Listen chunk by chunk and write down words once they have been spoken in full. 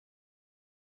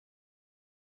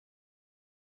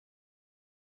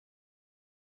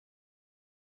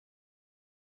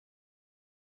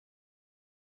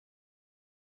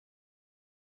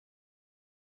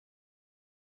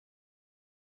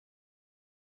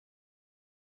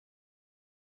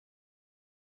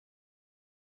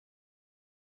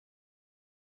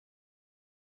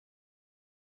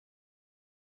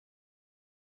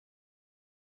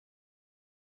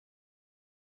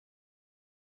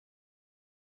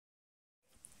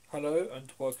Hello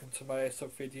and welcome to my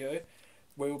Airsoft video.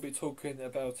 We will be talking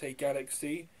about a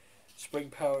Galaxy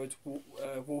spring-powered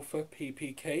Walther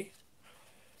PPK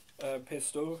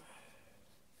pistol.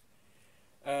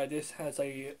 This has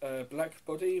a black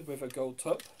body with a gold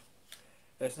top.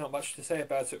 There's not much to say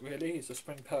about it really. It's a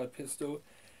spring-powered pistol.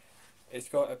 It's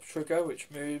got a trigger which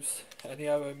moves, and the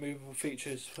other movable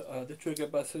features the trigger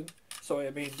button. Sorry,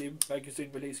 I mean the magazine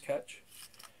release catch,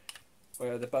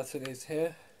 where the button is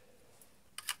here.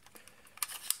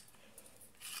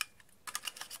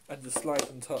 And the slide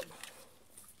on top.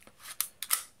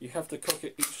 You have to cock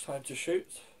it each time to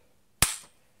shoot,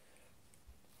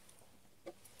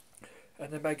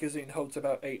 and the magazine holds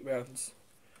about 8 rounds.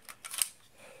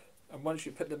 And once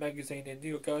you put the magazine into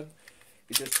your gun,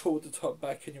 you just pull the top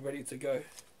back and you're ready to go.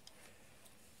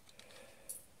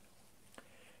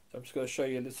 So I'm just going to show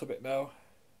you a little bit now.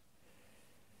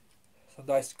 It's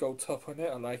a nice gold top on it,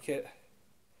 I like it.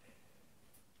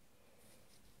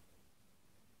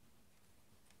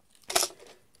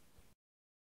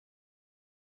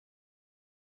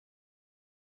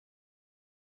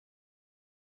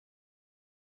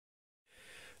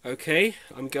 Okay,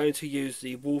 I'm going to use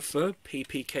the Walther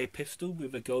PPK pistol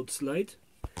with a gold slide.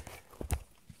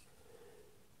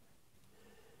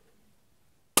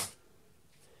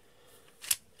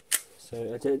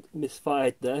 So I did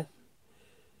misfired there.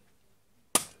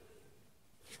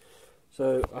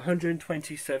 So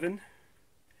 127.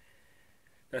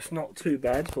 That's not too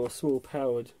bad for a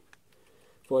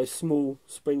small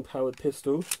spring powered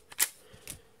pistol.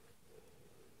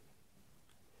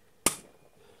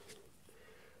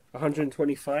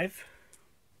 125.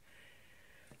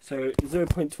 So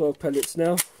 0.12 pellets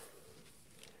now.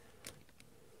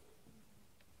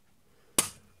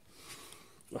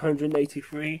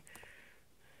 183.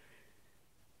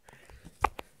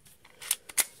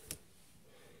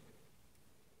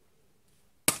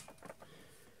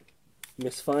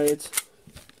 Misfired.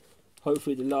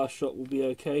 Hopefully the last shot will be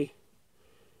okay.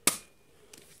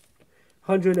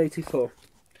 184.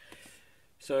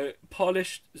 So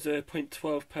polished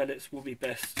 0.12 pellets will be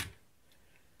best.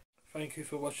 Thank you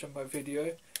for watching my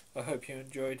video. I hope you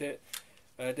enjoyed it.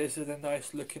 This is a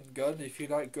nice looking gun. If you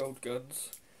like gold guns,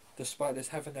 despite this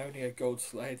having only a gold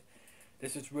slide,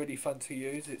 this is really fun to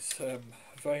use. It's a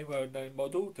very well known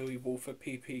model, the Walther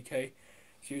PPK.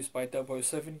 It's used by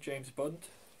 007 James Bond.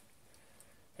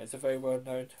 It's a very well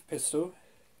known pistol.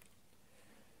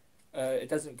 It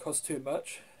doesn't cost too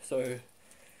much, so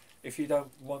if you don't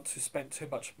want to spend too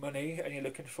much money and you're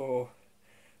looking for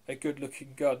a good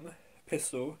looking gun,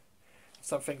 pistol,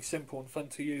 something simple and fun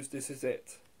to use, this is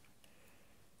it.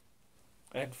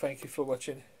 And thank you for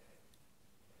watching.